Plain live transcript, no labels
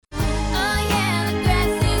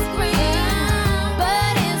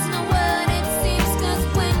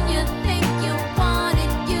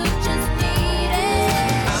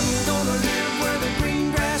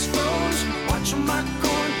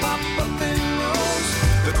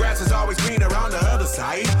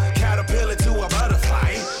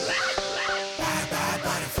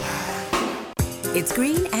It's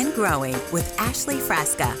Green and Growing with Ashley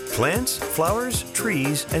Frasca Plants, flowers,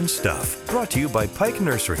 trees, and stuff. Brought to you by Pike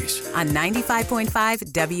Nurseries. on 95.5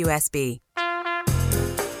 WSB.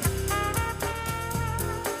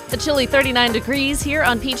 A chilly 39 degrees here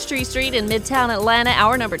on Peachtree Street in Midtown Atlanta.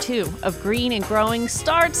 Hour number 2 of Green and Growing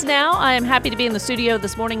starts now. I am happy to be in the studio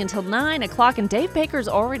this morning until 9 o'clock, and Dave Baker's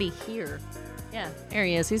already here. Yeah, there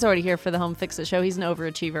he is. He's already here for the Home Fix It show. He's an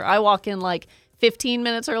overachiever. I walk in like 15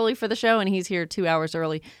 minutes early for the show, and he's here 2 hours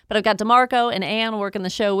early. But I've got DeMarco and Ann working the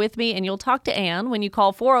show with me, and you'll talk to Ann when you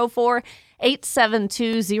call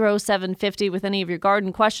 404-872-0750 with any of your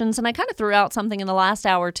garden questions. And I kind of threw out something in the last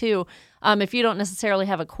hour, too. If you don't necessarily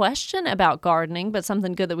have a question about gardening, but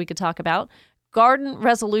something good that we could talk about, garden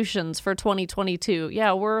resolutions for 2022.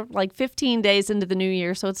 Yeah, we're like 15 days into the new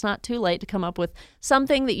year, so it's not too late to come up with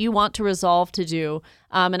something that you want to resolve to do.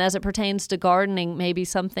 And as it pertains to gardening, maybe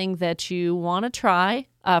something that you want to try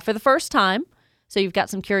for the first time, so you've got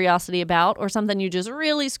some curiosity about, or something you just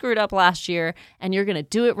really screwed up last year and you're going to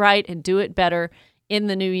do it right and do it better in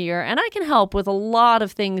the new year. And I can help with a lot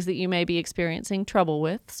of things that you may be experiencing trouble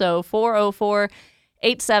with. So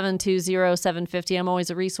 404-872-0750. I'm always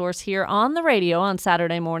a resource here on the radio on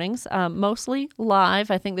Saturday mornings, mostly live.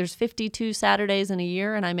 I think there's 52 Saturdays in a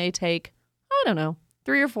year, and I may take,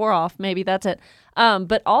 3 or 4 off. Maybe that's it.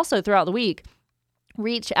 But also throughout the week,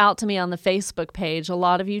 reach out to me on the Facebook page. A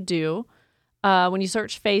lot of you do. When you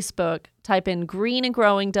search Facebook, type in Green and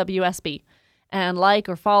Growing WSB. And like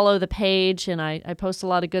or follow the page, and I post a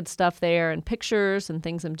lot of good stuff there and pictures and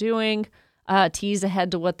things I'm doing, tease ahead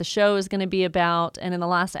to what the show is going to be about. And in the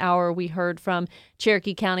last hour, we heard from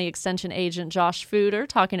Cherokee County Extension Agent Josh Footer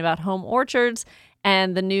talking about home orchards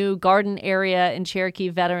and the new garden area in Cherokee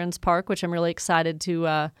Veterans Park, which I'm really excited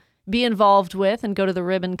to be involved with and go to the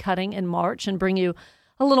ribbon cutting in March and bring you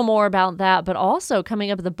a little more about that. But also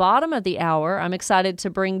coming up at the bottom of the hour, I'm excited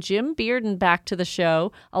to bring Jim Bearden back to the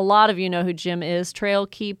show. A lot of you know who Jim is, trail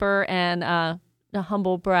keeper and a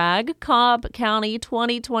humble brag, Cobb County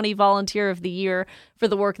 2020 Volunteer of the Year for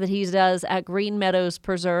the work that he does at Green Meadows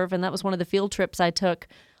Preserve. And that was one of the field trips I took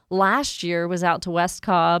last year, was out to West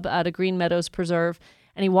Cobb to Green Meadows Preserve.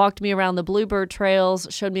 And he walked me around the Bluebird Trails,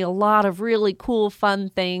 showed me a lot of really cool, fun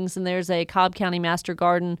things. And there's a Cobb County Master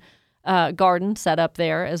Garden set up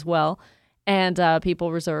there as well. And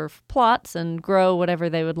people reserve plots and grow whatever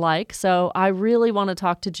they would like. So I really want to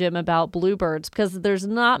talk to Jim about bluebirds, because there's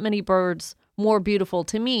not many birds more beautiful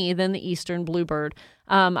to me than the eastern bluebird.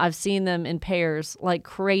 I've seen them in pairs like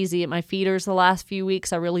crazy at my feeders the last few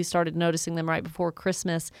weeks. I really started noticing them right before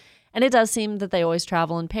Christmas. And it does seem that they always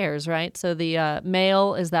travel in pairs, right? So the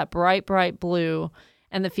male is that bright, bright blue,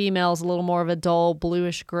 and the female's a little more of a dull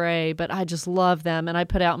bluish gray, but I just love them. And I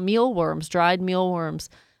put out mealworms, dried mealworms,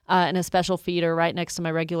 in a special feeder right next to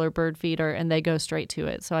my regular bird feeder, and they go straight to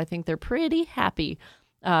it. So I think they're pretty happy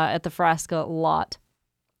at the Frasca lot.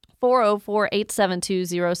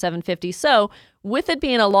 404-872-0750. So with it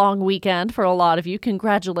being a long weekend for a lot of you,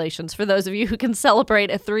 congratulations for those of you who can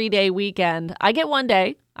celebrate a 3-day weekend. I get 1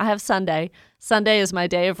 day. I have Sunday. Sunday is my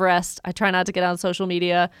day of rest. I try not to get on social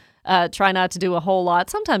media. Try not to do a whole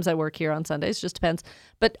lot. Sometimes I work here on Sundays, just depends.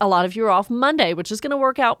 But a lot of you are off Monday, which is going to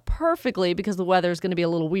work out perfectly because the weather is going to be a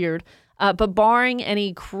little weird. But barring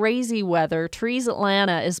any crazy weather, Trees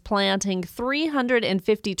Atlanta is planting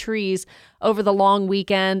 350 trees over the long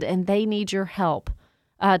weekend, and they need your help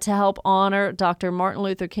to help honor Dr. Martin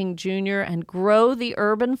Luther King Jr. and grow the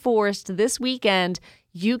urban forest this weekend.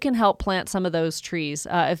 You can help plant some of those trees.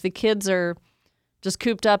 If the kids are just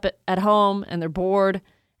cooped up at home and they're bored,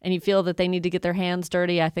 and you feel that they need to get their hands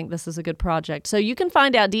dirty, I think this is a good project. So you can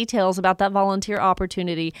find out details about that volunteer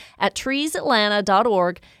opportunity at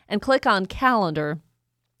treesatlanta.org and click on calendar.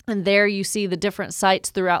 And there you see the different sites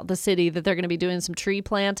throughout the city that they're going to be doing some tree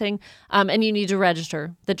planting. And you need to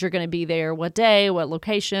register that you're going to be there, what day, what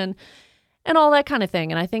location, and all that kind of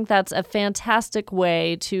thing. And I think that's a fantastic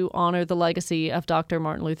way to honor the legacy of Dr.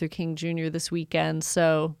 Martin Luther King Jr. this weekend.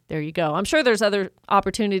 So there you go. I'm sure there's other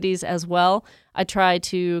opportunities as well. I try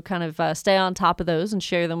to kind of stay on top of those and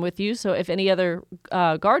share them with you. So if any other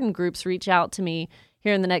garden groups reach out to me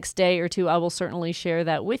here in the next day or two, I will certainly share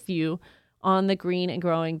that with you on the Green and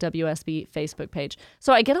Growing WSB Facebook page.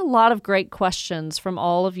 So I get a lot of great questions from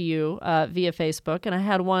all of you via Facebook. And I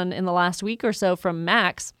had one in the last week or so from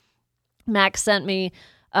Max. Max sent me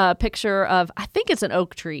a picture of, I think it's an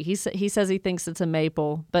oak tree. He says he thinks it's a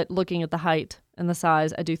maple, but looking at the height and the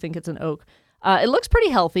size, I do think it's an oak. It looks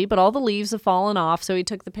pretty healthy, but all the leaves have fallen off. So he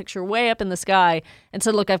took the picture way up in the sky and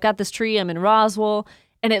said, look, I've got this tree. I'm in Roswell,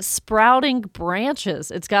 and it's sprouting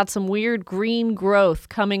branches. It's got some weird green growth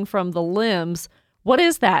coming from the limbs What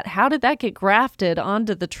is that? How did that get grafted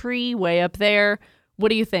onto the tree way up there? What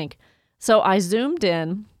do you think? So I zoomed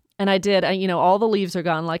in and I did, all the leaves are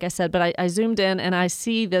gone, like I said, but I zoomed in and I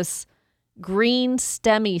see this green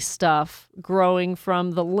stemmy stuff growing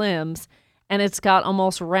from the limbs, and it's got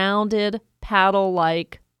almost rounded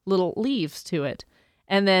paddle-like little leaves to it.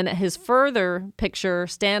 And then his further picture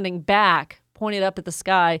standing back, pointed up at the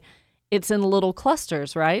sky, it's in little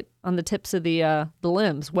clusters, right? On the tips of the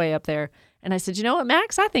limbs way up there. And I said, you know what,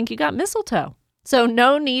 Max? I think you got mistletoe. So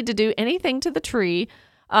no need to do anything to the tree.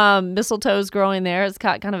 Mistletoe's growing there. It's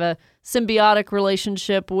got kind of a symbiotic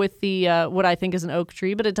relationship with the what I think is an oak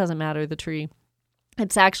tree, but it doesn't matter, the tree.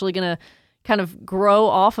 It's actually going to kind of grow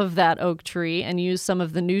off of that oak tree and use some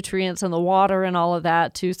of the nutrients and the water and all of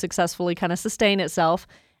that to successfully kind of sustain itself.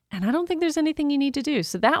 And I don't think there's anything you need to do.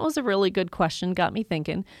 So that was a really good question, got me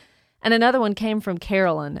thinking. And another one came from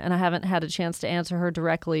Carolyn, and I haven't had a chance to answer her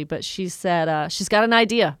directly, but she said she's got an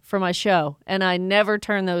idea for my show, and I never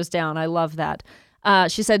turn those down. I love that.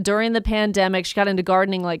 She said during the pandemic, she got into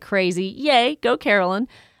gardening like crazy. Yay, go Carolyn.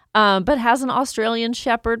 But has an Australian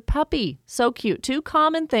Shepherd puppy. So cute. Two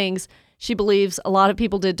common things she believes a lot of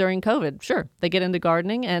people did during COVID. Sure, they get into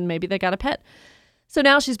gardening and maybe they got a pet. So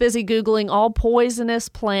now she's busy Googling all poisonous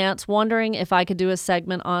plants, wondering if I could do a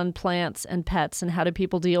segment on plants and pets and how do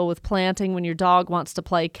people deal with planting when your dog wants to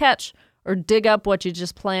play catch or dig up what you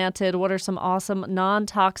just planted. What are some awesome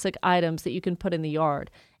non-toxic items that you can put in the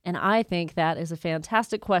yard? And I think that is a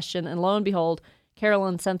fantastic question. And lo and behold,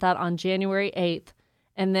 Carolyn sent that on January 8th.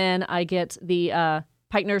 And then I get the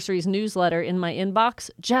Pike Nurseries newsletter in my inbox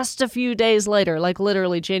just a few days later, like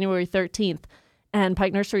literally January 13th. And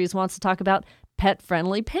Pike Nurseries wants to talk about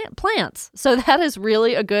pet-friendly plants. So that is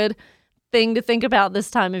really a good thing to think about this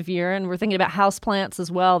time of year. And we're thinking about houseplants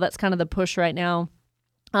as well. That's kind of the push right now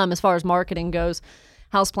as far as marketing goes,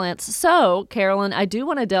 houseplants. So, Carolyn, I do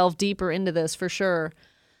want to delve deeper into this for sure.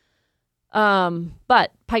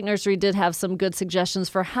 But Pike Nursery did have some good suggestions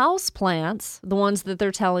for houseplants. The ones that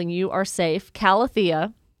they're telling you are safe.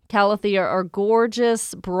 Calathea. Calathea are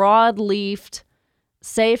gorgeous, broad-leafed,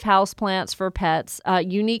 safe houseplants for pets.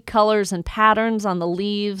 Unique colors and patterns on the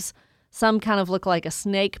leaves. Some kind of look like a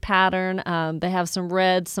snake pattern. They have some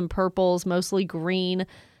reds, some purples, mostly green.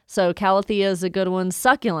 So Calathea is a good one.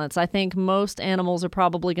 Succulents. I think most animals are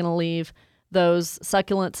probably going to leave those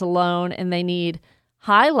succulents alone, and they need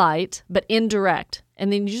highlight, but indirect.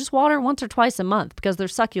 And then you just water once or twice a month because they're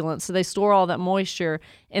succulents. So they store all that moisture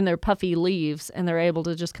in their puffy leaves, and they're able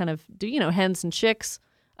to just kind of do, hens and chicks.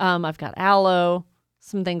 I've got aloe,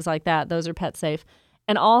 some things like that. Those are pet safe.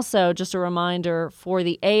 And also just a reminder for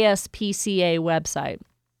the ASPCA website.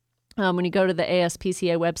 When you go to the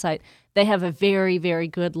ASPCA website, they have a very, very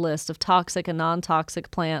good list of toxic and non-toxic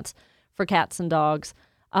plants for cats and dogs.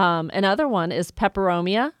 Another one is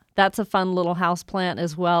peperomia. That's a fun little house plant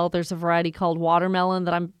as well. There's a variety called watermelon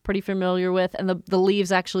that I'm pretty familiar with, and the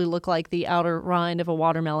leaves actually look like the outer rind of a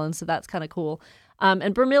watermelon, so that's kind of cool.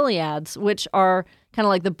 And bromeliads, which are kind of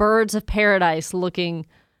like the birds of paradise looking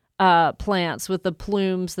plants with the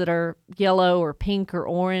plumes that are yellow or pink or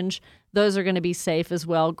orange. Those are going to be safe as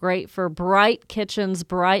well. Great for bright kitchens,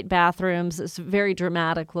 bright bathrooms. It's a very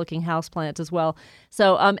dramatic looking houseplant as well.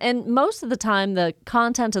 So, and most of the time, the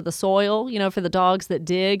content of the soil, for the dogs that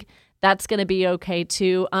dig, that's going to be okay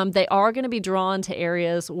too. They are going to be drawn to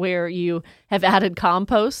areas where you have added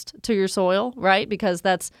compost to your soil, right? Because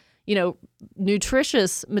that's,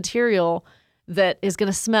 nutritious material that is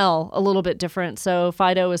going to smell a little bit different. So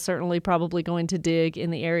Fido is certainly probably going to dig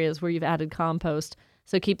in the areas where you've added compost.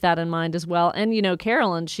 So keep that in mind as well. And,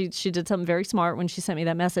 Carolyn, she did something very smart when she sent me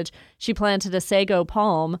that message. She planted a sago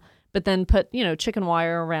palm, but then put, chicken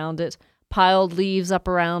wire around it, piled leaves up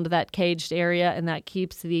around that caged area, and that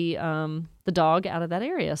keeps the dog out of that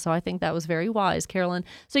area. So I think that was very wise, Carolyn.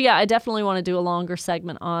 So, yeah, I definitely want to do a longer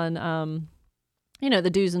segment on the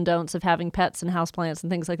do's and don'ts of having pets and houseplants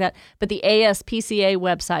and things like that. But the ASPCA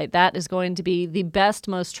website, that is going to be the best,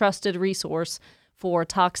 most trusted resource for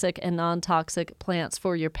toxic and non-toxic plants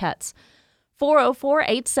for your pets.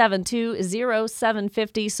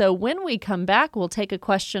 404-872-0750. So when we come back, we'll take a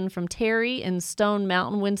question from Terry in Stone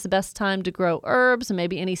Mountain. When's the best time to grow herbs? And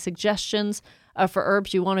maybe any suggestions for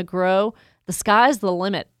herbs you want to grow. The sky's the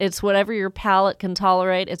limit. It's whatever your palate can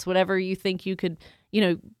tolerate. It's whatever you think you could,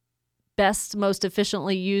 best, most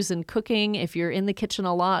efficiently use in cooking. If you're in the kitchen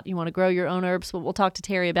a lot, you want to grow your own herbs. But we'll talk to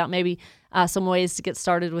Terry about maybe some ways to get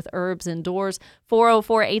started with herbs indoors.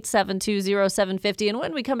 404-872-0750. And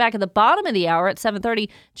when we come back at the bottom of the hour at 7:30,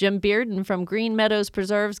 Jim Bearden from Green Meadows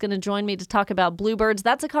Preserve is going to join me to talk about bluebirds.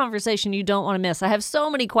 That's a conversation you don't want to miss. I have so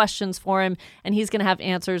many questions for him, and he's going to have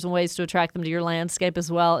answers and ways to attract them to your landscape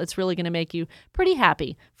as well. It's really going to make you pretty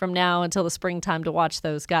happy from now until the springtime to watch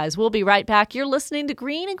those guys. We'll be right back. You're listening to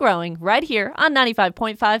Green and Growing right here on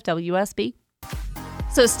 95.5 WSB.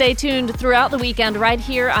 So stay tuned throughout the weekend right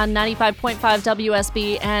here on 95.5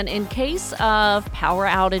 WSB. And in case of power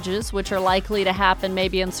outages, which are likely to happen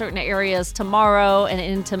maybe in certain areas tomorrow and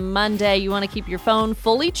into Monday, you want to keep your phone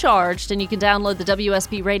fully charged, and you can download the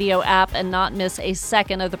WSB radio app and not miss a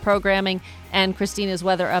second of the programming and Christina's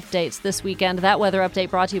weather updates this weekend. That weather update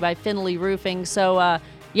brought to you by Finley Roofing. So,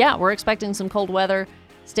 we're expecting some cold weather.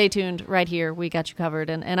 Stay tuned right here. We got you covered.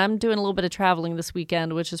 And I'm doing a little bit of traveling this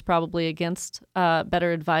weekend, which is probably against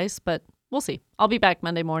better advice, but we'll see. I'll be back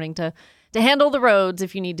Monday morning to handle the roads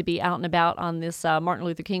if you need to be out and about on this Martin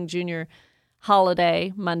Luther King Jr.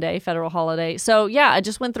 holiday, Monday, federal holiday. So, I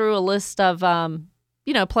just went through a list of,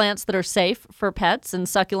 plants that are safe for pets, and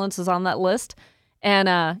succulents is on that list.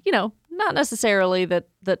 And, not necessarily that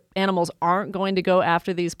animals aren't going to go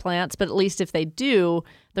after these plants, but at least if they do,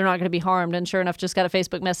 they're not going to be harmed. And sure enough, just got a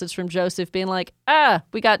Facebook message from Joseph being like,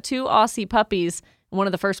 we got 2 Aussie puppies. And one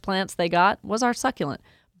of the first plants they got was our succulent.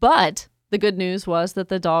 But the good news was that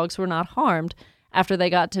the dogs were not harmed after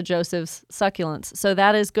they got to Joseph's succulents. So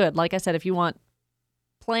that is good. Like I said, if you want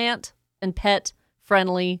plant and pet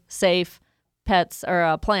friendly, safe pets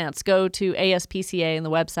or plants, go to ASPCA and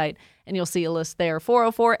the website, and you'll see a list there.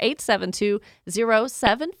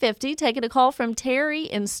 404-872-0750. Taking a call from Terry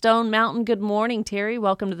in Stone Mountain. Good morning, Terry.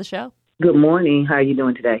 Welcome to the show. Good morning. How are you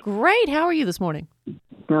doing today? Great. How are you this morning?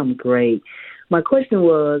 I'm great. My question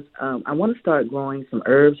was, I want to start growing some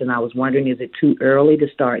herbs, and I was wondering, is it too early to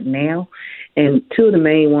start now? And 2 of the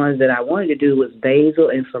main ones that I wanted to do was basil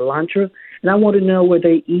and cilantro. And I want to know, were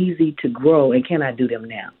they easy to grow, and can I do them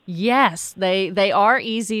now? Yes, they are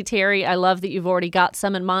easy, Terry. I love that you've already got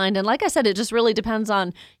some in mind. And like I said, it just really depends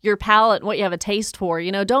on your palate and what you have a taste for.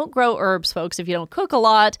 Don't grow herbs, folks, if you don't cook a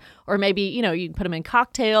lot, or maybe, you can put them in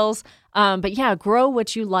cocktails. But grow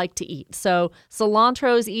what you like to eat. So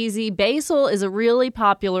cilantro is easy. Basil is a really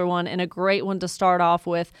popular one and a great one to start off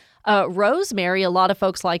with. Rosemary, a lot of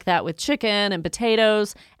folks like that with chicken and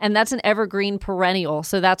potatoes, and that's an evergreen perennial.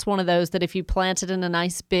 So that's one of those that if you plant it in a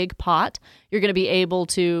nice big pot, you're going to be able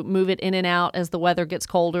to move it in and out as the weather gets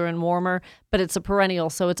colder and warmer, but it's a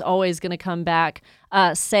perennial, so it's always going to come back.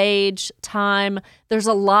 Sage, thyme, there's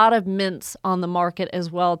a lot of mints on the market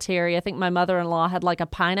as well, Terry. I think my mother-in-law had like a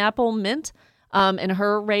pineapple mint in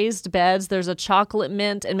her raised beds. There's a chocolate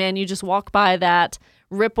mint, and man, you just walk by that,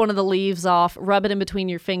 rip one of the leaves off, rub it in between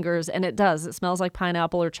your fingers, and it does. It smells like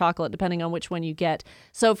pineapple or chocolate, depending on which one you get.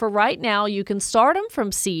 So for right now, you can start them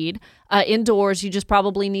from seed. Indoors, you just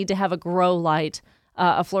probably need to have a grow light,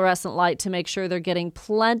 a fluorescent light, to make sure they're getting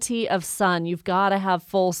plenty of sun. You've got to have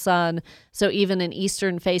full sun, so even an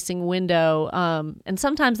eastern-facing window, and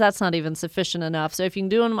sometimes that's not even sufficient enough. So if you can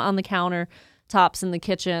do them on the countertops in the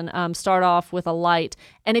kitchen, start off with a light.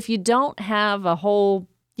 And if you don't have a whole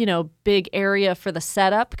big area for the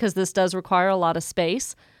setup, because this does require a lot of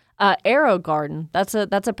space. Aero Garden, that's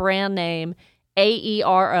a brand name,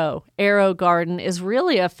 AERO. Aero Garden is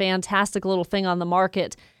really a fantastic little thing on the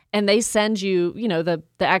market, and they send you, the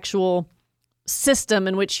actual system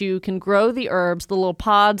in which you can grow the herbs, the little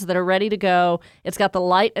pods that are ready to go. It's got the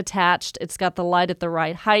light attached. It's got the light at the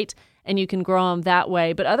right height, and you can grow them that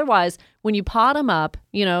way. But otherwise, when you pot them up,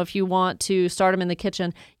 if you want to start them in the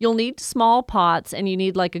kitchen, you'll need small pots, and you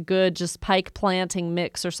need like a good just pike planting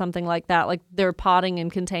mix or something like that. Like their potting in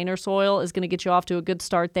container soil is going to get you off to a good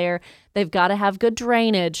start there. They've got to have good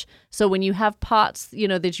drainage. So when you have pots,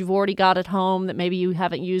 that you've already got at home that maybe you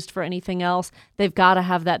haven't used for anything else, they've got to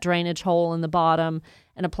have that drainage hole in the bottom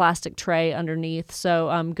and a plastic tray underneath.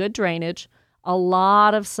 So good drainage, a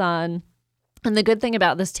lot of sun. And the good thing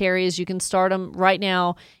about this, Terry, is you can start them right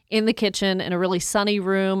now in the kitchen in a really sunny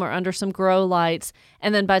room or under some grow lights.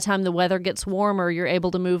 And then by the time the weather gets warmer, you're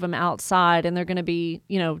able to move them outside, and they're going to be,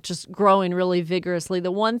 just growing really vigorously.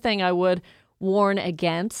 The one thing I would warn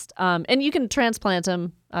against, and you can transplant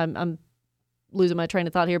them, I'm losing my train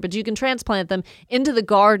of thought here, but you can transplant them into the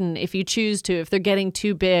garden if you choose to. If they're getting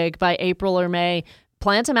too big by April or May,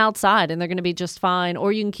 plant them outside and they're going to be just fine.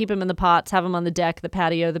 Or you can keep them in the pots, have them on the deck, the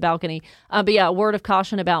patio, the balcony. But a word of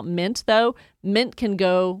caution about mint, though. Mint can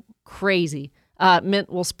go crazy. Mint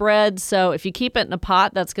will spread. So if you keep it in a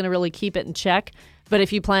pot, that's going to really keep it in check. But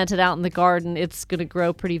if you plant it out in the garden, it's going to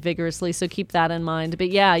grow pretty vigorously, so keep that in mind. But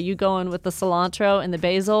yeah, you going with the cilantro and the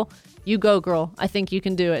basil, you go, girl. I think you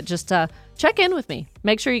can do it. Just check in with me.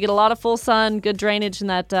 Make sure you get a lot of full sun, good drainage in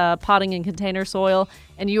that potting and container soil,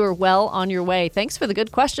 and you are well on your way. Thanks for the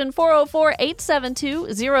good question.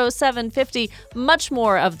 404-872-0750. Much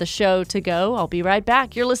more of the show to go. I'll be right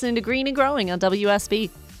back. You're listening to Green and Growing on WSB.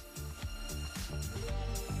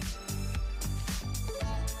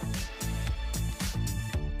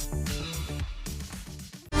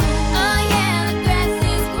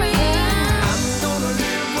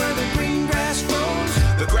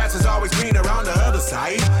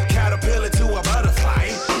 Caterpillar to a butterfly.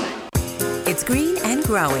 It's Green and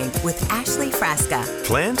Growing with Ashley Frasca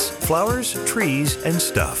Plants, flowers, trees, and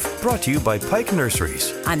stuff. Brought to you by Pike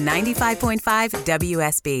Nurseries. on 95.5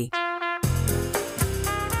 WSB.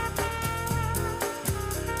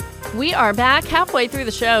 We are back halfway through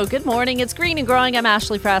the show. Good morning. It's Green and Growing. I'm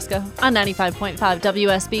Ashley Frasca on 95.5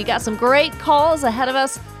 WSB. Got some great calls ahead of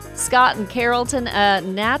us. Scott and Carrollton, a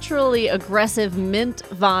naturally aggressive mint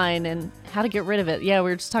vine and how to get rid of it. Yeah,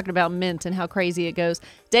 we were just talking about mint and how crazy it goes.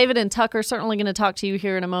 David and Tucker, certainly going to talk to you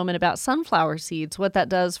here in a moment about sunflower seeds, what that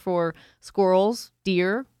does for squirrels,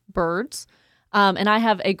 deer, birds. And I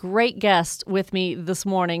have a great guest with me this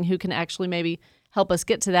morning who can actually maybe help us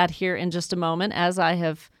get to that here in just a moment, as I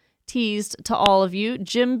have teased to all of you.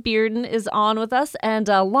 Jim Bearden is on with us, and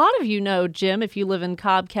a lot of you know Jim if you live in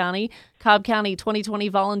Cobb County. Cobb County 2020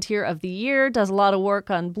 Volunteer of the Year, does a lot of work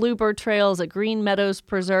on bluebird trails at Green Meadows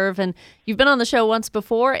Preserve, and you've been on the show once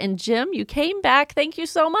before, and Jim, you came back. Thank you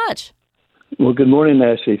so much. Well, good morning,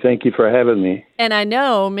 Ashley. Thank you for having me. And I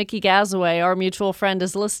know Mickey Gazaway, our mutual friend,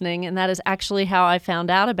 is listening, and that is actually how I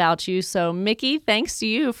found out about you. So, Mickey, thanks to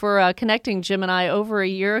you for connecting Jim and I over a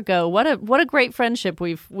year ago. What a great friendship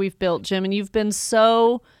we've built, Jim, and you've been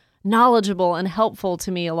so knowledgeable and helpful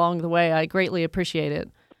to me along the way. I greatly appreciate it.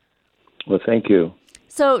 Well, thank you.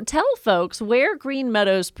 So, tell folks where Green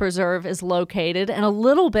Meadows Preserve is located and a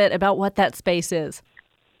little bit about what that space is.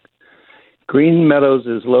 Green Meadows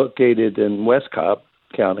is located in West Cobb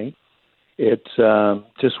County. It's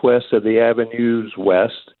just west of the Avenues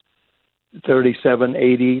West,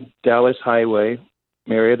 3780 Dallas Highway,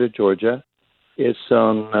 Marietta, Georgia. It's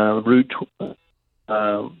on Route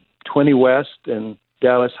 20 West and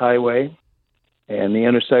Dallas Highway and the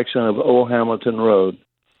intersection of Old Hamilton Road.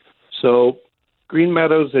 So Green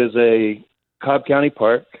Meadows is a Cobb County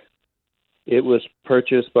park. It was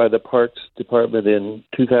purchased by the Parks Department in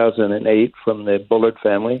 2008 from the Bullard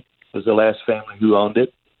family. It was the last family who owned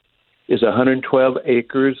it. It's 112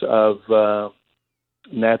 acres of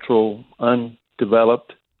natural,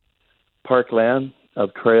 undeveloped parkland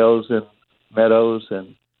of trails and meadows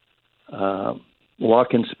and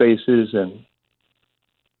walking spaces and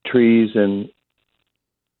trees and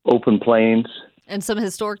open plains. And some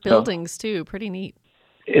historic buildings, too. Pretty neat.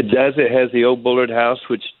 It does. It has the old Bullard house,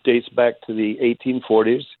 which dates back to the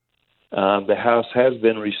 1840s. The house has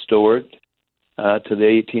been restored to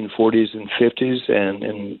the 1840s and 50s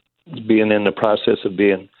and being in the process of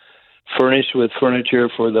being furnished with furniture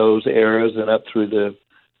for those eras and up through the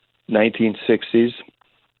 1960s.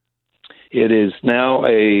 It is now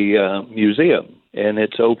a museum, and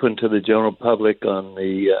it's open to the general public on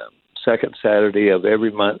the second Saturday of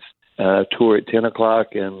every month. Tour at 10 o'clock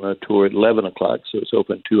and a tour at 11 o'clock, so it's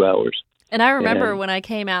open 2 hours. And I remember when I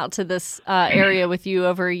came out to this area with you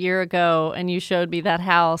over a year ago and you showed me that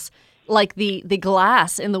house, like the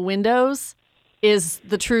glass in the windows is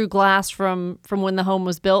the true glass from when the home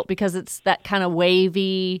was built, because it's that kind of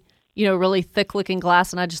wavy, really thick-looking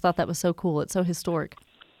glass, and I just thought that was so cool. It's so historic.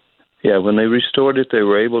 Yeah, when they restored it, they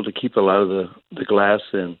were able to keep a lot of the glass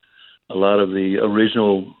and a lot of the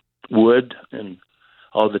original wood and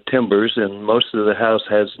all the timbers, and most of the house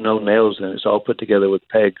has no nails in it. It's all put together with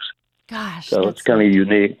pegs. Gosh. So it's kind of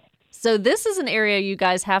unique. So this is an area you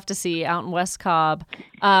guys have to see out in West Cobb.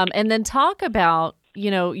 And then talk about,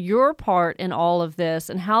 your part in all of this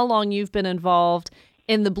and how long you've been involved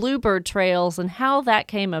in the Bluebird Trails and how that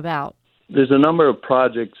came about. There's a number of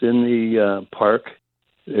projects in the park.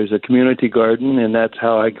 There's a community garden, and that's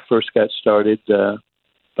how I first got started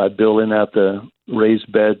by building out the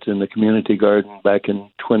raised beds in the community garden back in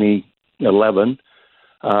 2011,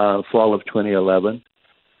 fall of 2011.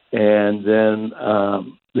 And then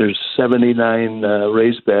there's 79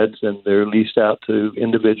 raised beds, and they're leased out to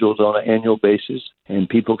individuals on an annual basis, and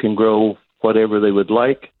people can grow whatever they would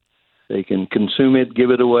like. They can consume it, give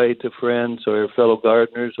it away to friends or fellow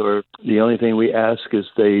gardeners, or the only thing we ask is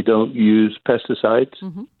they don't use pesticides.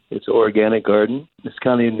 Mm-hmm. It's an organic garden. It's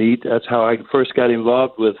kind of neat. That's how I first got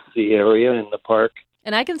involved with the area and the park.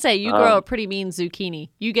 And I can say you grow a pretty mean zucchini.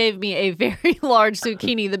 You gave me a very large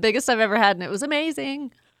zucchini, the biggest I've ever had, and it was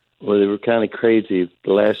amazing. Well, they were kind of crazy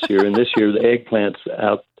last year, and this year the eggplants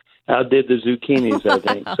outdid the zucchinis, I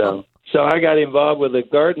think. So I got involved with the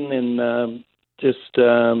garden and just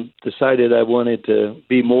decided I wanted to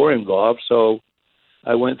be more involved. So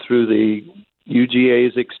I went through the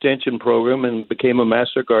UGA's extension program and became a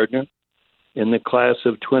master gardener. In the class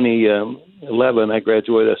of 2011, I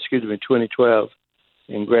graduated, 2012,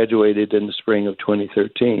 and graduated in the spring of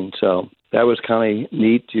 2013. So that was kind of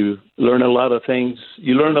neat. You learn a lot of things.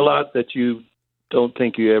 You learn a lot that you don't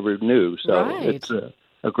think you ever knew. So it's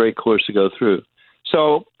a great course to go through.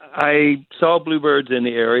 So I saw bluebirds in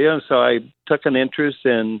the area, so I took an interest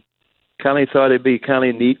and kind of thought it'd be kind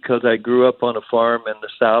of neat because I grew up on a farm in the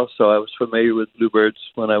South, so I was familiar with bluebirds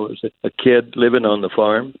when I was a kid living on the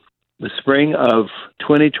farm. The spring of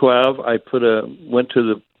 2012, I went to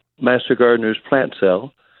the Master Gardener's plant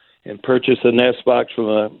sale and purchased a nest box from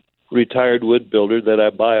a retired wood builder that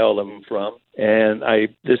I buy all of them from. And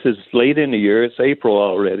this is late in the year. It's April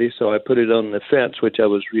already, so I put it on the fence, which I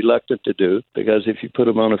was reluctant to do because if you put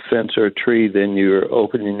them on a fence or a tree, then you're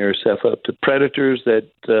opening yourself up to predators that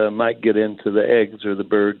might get into the eggs or the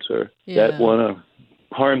birds or that want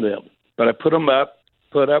to harm them. But I put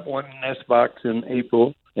up one nest box in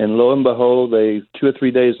April, and lo and behold, 2 or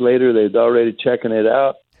 3 days later, they'd already checking it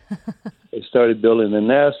out. They started building the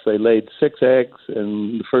nest. They laid 6 eggs,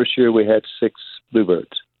 and the first year we had 6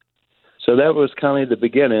 bluebirds. So that was kind of the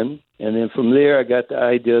beginning, and then from there I got the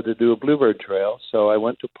idea to do a bluebird trail. So I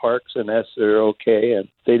went to parks and asked if they're okay, and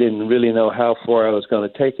they didn't really know how far I was going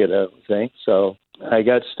to take it, I don't think. So I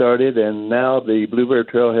got started, and now the bluebird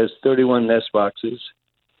trail has 31 nest boxes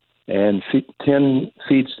and 10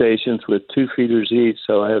 feed stations with 2 feeders each.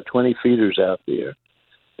 So I have 20 feeders out there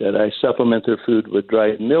that I supplement their food with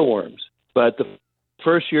dried mealworms. But the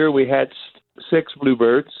first year we had 6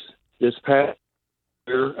 bluebirds. This past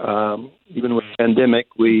year, even with the pandemic,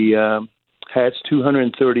 we hatched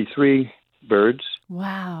 233 birds.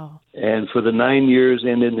 Wow. And for the 9 years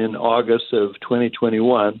ending in August of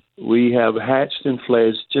 2021, we have hatched and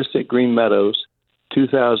fledged just at Green Meadows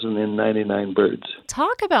 2,099 birds.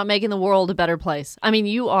 Talk about making the world a better place. I mean,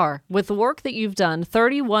 you are. With the work that you've done,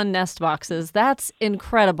 31 nest boxes, that's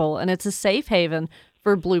incredible. And it's a safe haven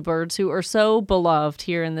for bluebirds who are so beloved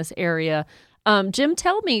here in this area. Jim,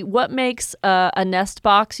 tell me what makes a nest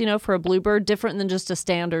box, for a bluebird different than just a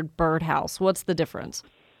standard birdhouse. What's the difference?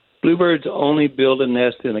 Bluebirds only build a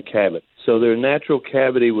nest in a cavity. So their natural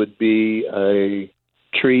cavity would be a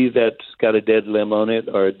tree that's got a dead limb on it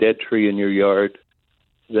or a dead tree in your yard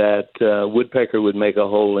that woodpecker would make a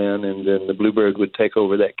hole in, and then the bluebird would take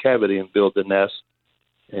over that cavity and build the nest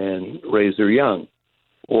and raise their young.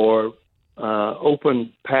 Or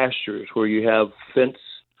open pastures where you have fence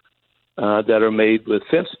that are made with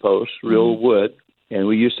fence posts, real wood, and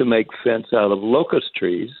we used to make fence out of locust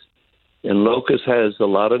trees, and locust has a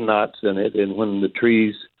lot of knots in it, and when the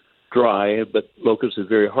trees dry, but locust is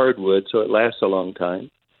very hardwood, so it lasts a long time.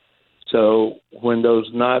 So when those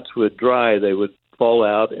knots would dry, they would fall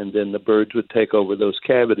out, and then the birds would take over those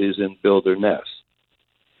cavities and build their nests.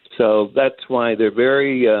 So that's why they're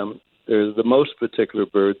they're the most particular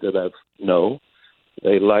bird that I know.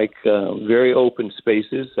 They like very open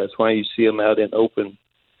spaces. That's why you see them out in open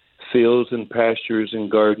fields and pastures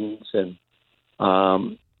and gardens.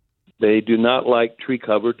 And they do not like tree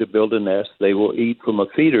cover to build a nest. They will eat from a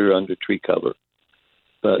feeder under tree cover.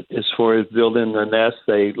 But as far as building a nest,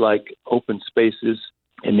 they like open spaces.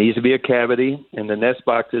 It needs to be a cavity, and the nest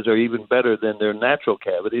boxes are even better than their natural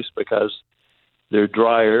cavities because they're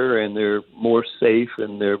drier and they're more safe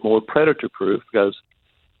and they're more predator-proof because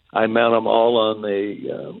I mount them all on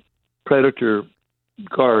a predator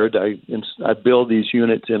guard. I build these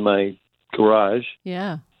units in my garage.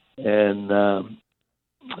 Yeah. And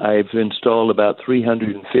I've installed about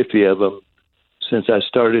 350 of them since I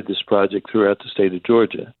started this project throughout the state of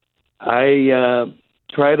Georgia. I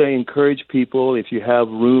try to encourage people, if you have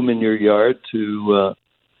room in your yard, to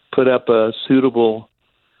put up a suitable,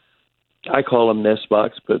 I call them nest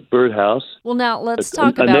box, but birdhouse. Well, now let's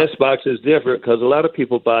talk about... A nest box is different because a lot of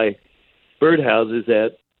people buy birdhouses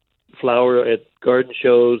at garden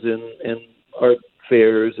shows and art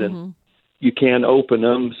fairs, and you can't open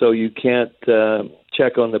them, so you can't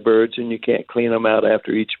check on the birds, and you can't clean them out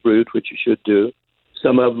after each brood, which you should do.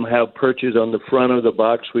 Some of them have perches on the front of the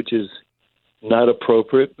box, which is not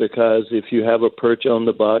appropriate because if you have a perch on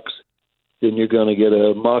the box, then you're going to get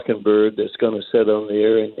a mockingbird that's going to sit on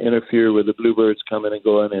there and interfere with the bluebirds coming and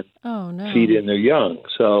going and feed in their young.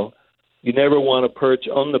 So you never want a perch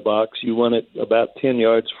on the box. You want it about 10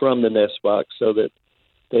 yards from the nest box so that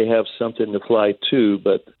they have something to fly to,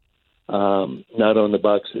 but not on the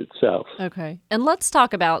box itself. Okay. And let's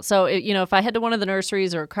talk about, so, if I head to one of the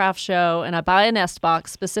nurseries or a craft show and I buy a nest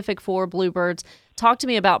box specific for bluebirds, talk to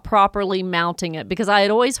me about properly mounting it, because I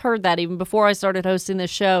had always heard that even before I started hosting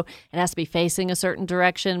this show, it has to be facing a certain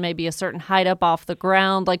direction, maybe a certain height up off the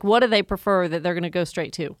ground. Like, what do they prefer that they're going to go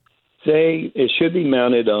straight to? It should be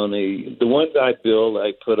mounted on the ones I build,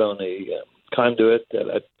 I put on a conduit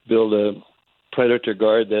that I build a predator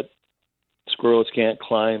guard that squirrels can't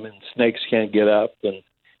climb and snakes can't get up. And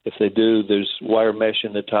if they do, there's wire mesh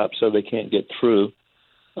in the top so they can't get through.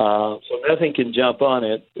 So nothing can jump on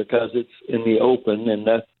it because it's in the open, and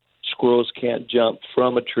that squirrels can't jump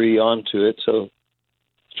from a tree onto it. So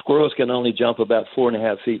squirrels can only jump about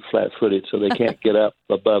 4.5 feet flat-footed, so they can't get up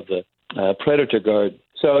above the predator guard.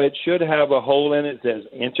 So it should have a hole in it that's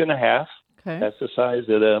 1.5 inches. Okay. That's the size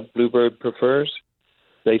that a bluebird prefers.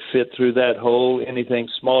 They fit through that hole. Anything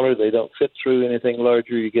smaller, they don't fit through. Anything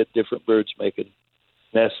larger, you get different birds making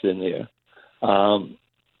nests in there.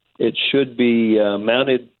 It should be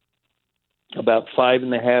mounted about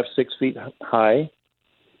 5.5, 6 feet high.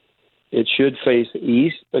 It should face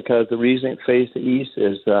east, because the reason it faces east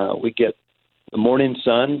is we get the morning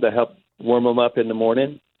sun to help warm them up in the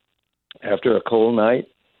morning after a cold night.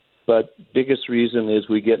 But biggest reason is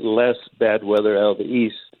we get less bad weather out of the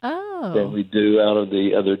east than we do out of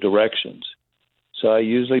the other directions. So I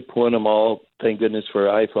usually point them all, thank goodness for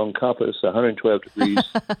iPhone compass, 112 degrees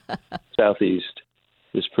southeast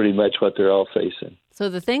is pretty much what they're all facing. So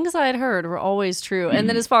the things I had heard were always true. And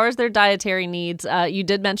then as far as their dietary needs, you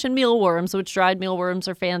did mention mealworms, which dried mealworms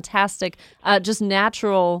are fantastic. Just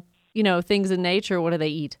natural, things in nature. What do they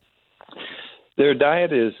eat? Their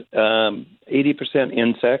diet is 80%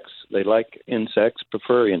 insects. They like insects,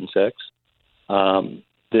 prefer insects. Then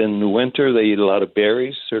in the winter, they eat a lot of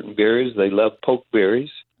berries, certain berries. They love poke berries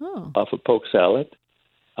off of poke salad.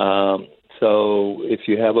 So if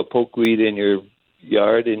you have a pokeweed in your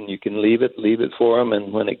yard and you can leave it for them,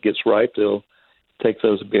 and when it gets ripe, they'll take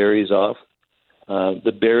those berries off.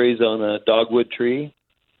 The berries on a dogwood tree,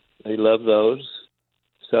 they love those.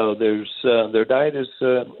 So their diet is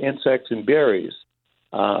insects and berries.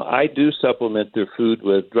 I do supplement their food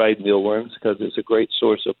with dried mealworms because it's a great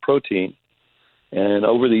source of protein. And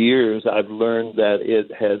over the years, I've learned that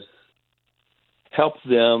it has helped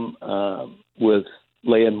them with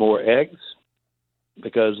laying more eggs,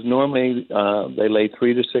 because normally they lay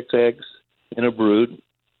 3 to 6 eggs in a brood.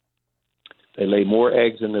 They lay more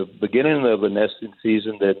eggs in the beginning of the nesting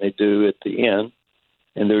season than they do at the end.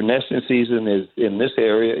 And their nesting season is in this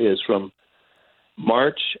area is from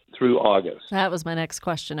March through August. That was my next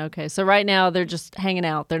question. Okay. So right now they're just hanging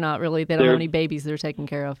out. They don't have any babies they're taking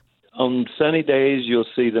care of. On sunny days, you'll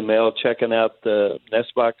see the male checking out the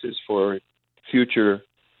nest boxes for future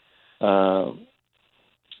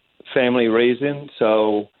family raising.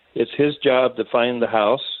 So it's his job to find the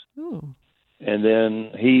house. Ooh. And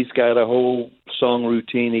then he's got a whole song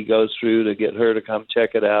routine he goes through to get her to come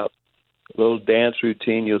check it out. A little dance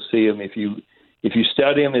routine. You'll see him if you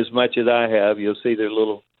study them as much as I have. You'll see their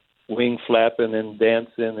little wing flapping and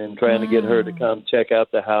dancing and trying to get her to come check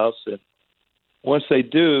out the house. And once they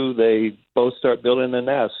do, they both start building a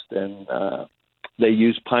nest, and they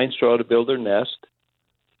use pine straw to build their nest.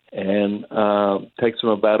 And takes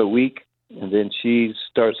them about a week, and then she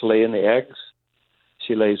starts laying the eggs.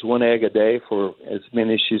 She lays 1 egg a day for as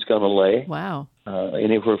many as she's going to lay. Wow.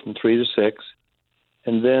 Anywhere from 3 to 6.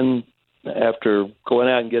 And then after going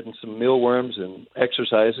out and getting some mealworms and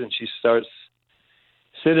exercising, she starts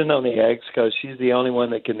sitting on the eggs because she's the only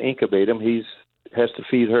one that can incubate them. He has to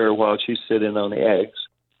feed her while she's sitting on the eggs.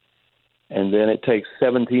 And then it takes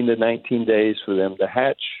 17 to 19 days for them to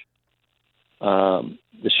hatch.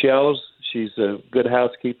 The shells, she's a good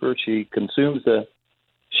housekeeper. She consumes the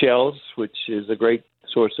shells, which is a great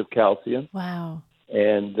source of calcium. Wow.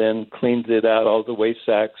 And then cleans it out, all the waste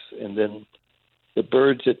sacks. And then the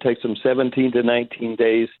birds, it takes them 17 to 19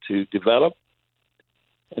 days to develop.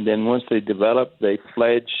 And then once they develop, they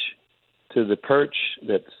fledge to the perch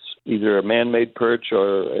that's either a man-made perch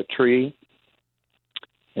or a tree.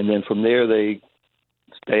 And then from there, they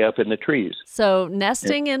stay up in the trees. So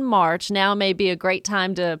nesting in March now may be a great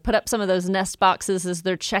time to put up some of those nest boxes as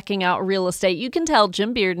they're checking out real estate. You can tell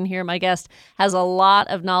Jim Bearden here, my guest, has a lot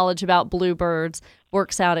of knowledge about bluebirds.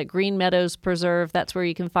 works out at Green Meadows Preserve. That's where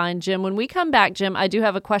you can find Jim. When we come back, Jim, I do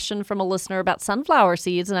have a question from a listener about sunflower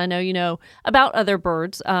seeds, and I know you know about other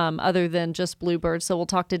birds other than just bluebirds, so we'll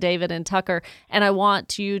talk to David and Tucker, and I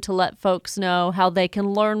want you to let folks know how they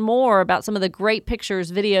can learn more about some of the great pictures,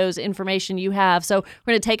 videos, information you have. So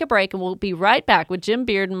we're going to take a break, and we'll be right back with Jim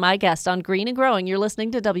Bearden, my guest on Green and Growing. You're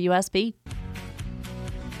listening to WSB.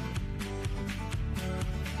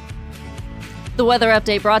 The weather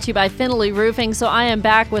update brought to you by Finley Roofing. So I am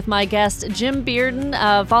back with my guest, Jim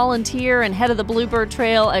Bearden, volunteer and head of the Bluebird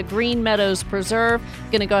Trail at Green Meadows Preserve.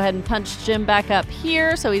 Going to go ahead and punch Jim back up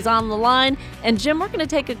here so he's on the line. And Jim, we're going to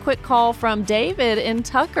take a quick call from David in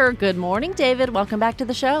Tucker. Good morning, David. Welcome back to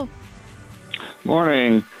the show.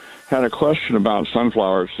 Morning. Had a question about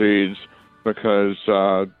sunflower seeds because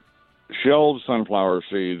shelled sunflower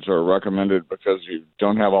seeds are recommended because you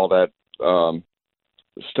don't have all that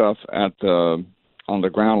stuff on the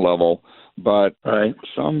ground level, but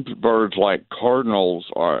some birds like cardinals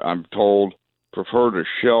I'm told, prefer to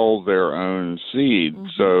shell their own seed. Mm-hmm.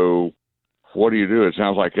 So what do you do? It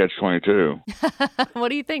sounds like catch-22. What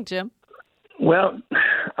do you think, Jim? Well,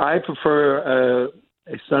 I prefer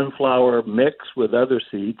a sunflower mix with other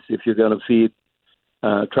seeds if you're going to feed,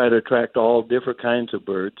 try to attract all different kinds of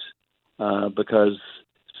birds, because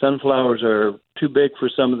sunflowers are too big for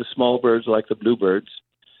some of the small birds like the bluebirds.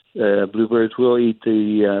 Bluebirds will eat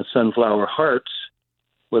the sunflower hearts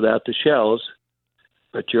without the shells,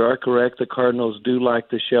 but you are correct. The cardinals do like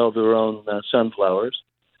to shell their own sunflowers.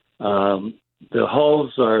 The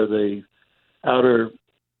hulls are the outer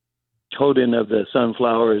coating of the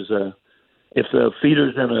sunflowers. If the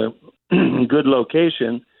feeder's in a good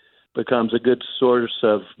location, becomes a good source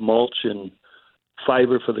of mulch and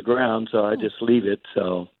fiber for the ground, so I just leave it.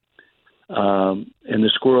 So, and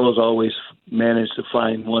the squirrels always manage to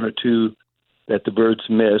find one or two that the birds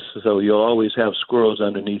miss, so you'll always have squirrels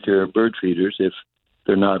underneath your bird feeders if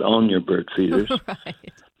they're not on your bird feeders.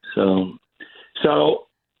 Right. So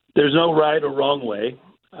there's no right or wrong way.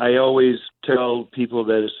 I always tell people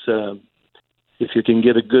that it's, if you can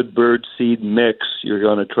get a good bird seed mix, you're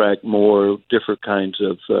going to attract more different kinds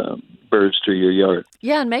of birds to your yard.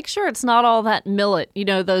 Yeah, and make sure it's not all that millet,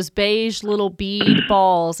 those beige little bead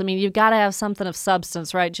balls. I mean, you've got to have something of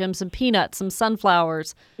substance, right, Jim? Some peanuts, some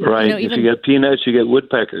sunflowers. Right. If you get peanuts, you get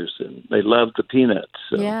woodpeckers, and they love the peanuts.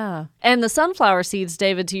 So. Yeah. And the sunflower seeds,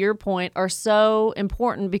 David, to your point, are so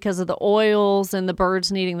important because of the oils and the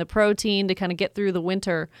birds needing the protein to kind of get through the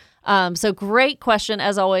winter. So great question,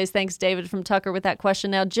 as always. Thanks, David from Tucker, with that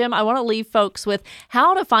question. Now, Jim, I want to leave folks with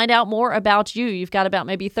how to find out more about you. You've got about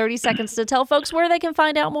maybe 30 seconds to tell folks where they can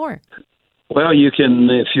find out more. Well, you can,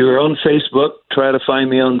 if you're on Facebook, try to find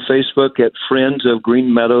me on Facebook at Friends of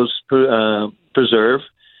Green Meadows Preserve.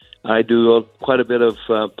 I do quite a bit of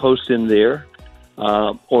posting there.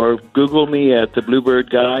 Or Google me at the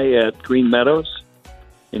Bluebird Guy at Green Meadows.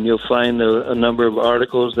 And you'll find a number of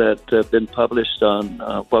articles that have been published on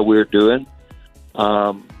what we're doing.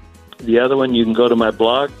 The other one, you can go to my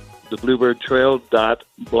blog,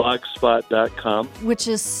 thebluebirdtrail.blogspot.com. Which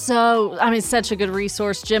is such a good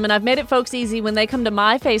resource, Jim. And I've made it folks easy. When they come to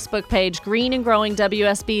my Facebook page, Green and Growing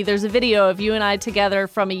WSB, there's a video of you and I together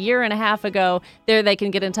from a year and a half ago. There they can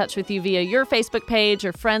get in touch with you via your Facebook page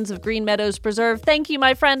or Friends of Green Meadows Preserve. Thank you,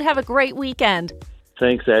 my friend. Have a great weekend.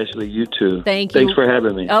 Thanks, Ashley. You too. Thank you. Thanks for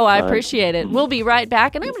having me. Oh, I appreciate it. We'll be right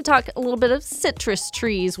back, and I'm going to talk a little bit of citrus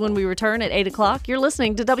trees when we return at 8 o'clock. You're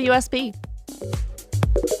listening to WSB.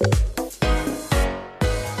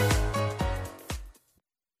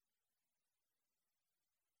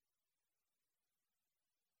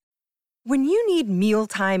 When you need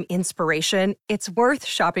mealtime inspiration, it's worth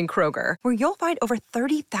shopping Kroger, where you'll find over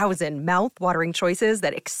 30,000 mouth-watering choices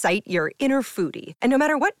that excite your inner foodie. And no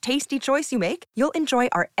matter what tasty choice you make, you'll enjoy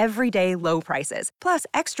our everyday low prices, plus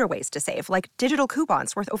extra ways to save, like digital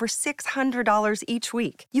coupons worth over $600 each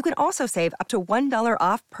week. You can also save up to $1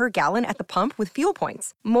 off per gallon at the pump with fuel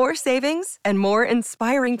points. More savings and more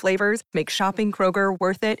inspiring flavors make shopping Kroger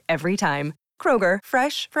worth it every time. Kroger,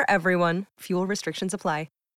 fresh for everyone. Fuel restrictions apply.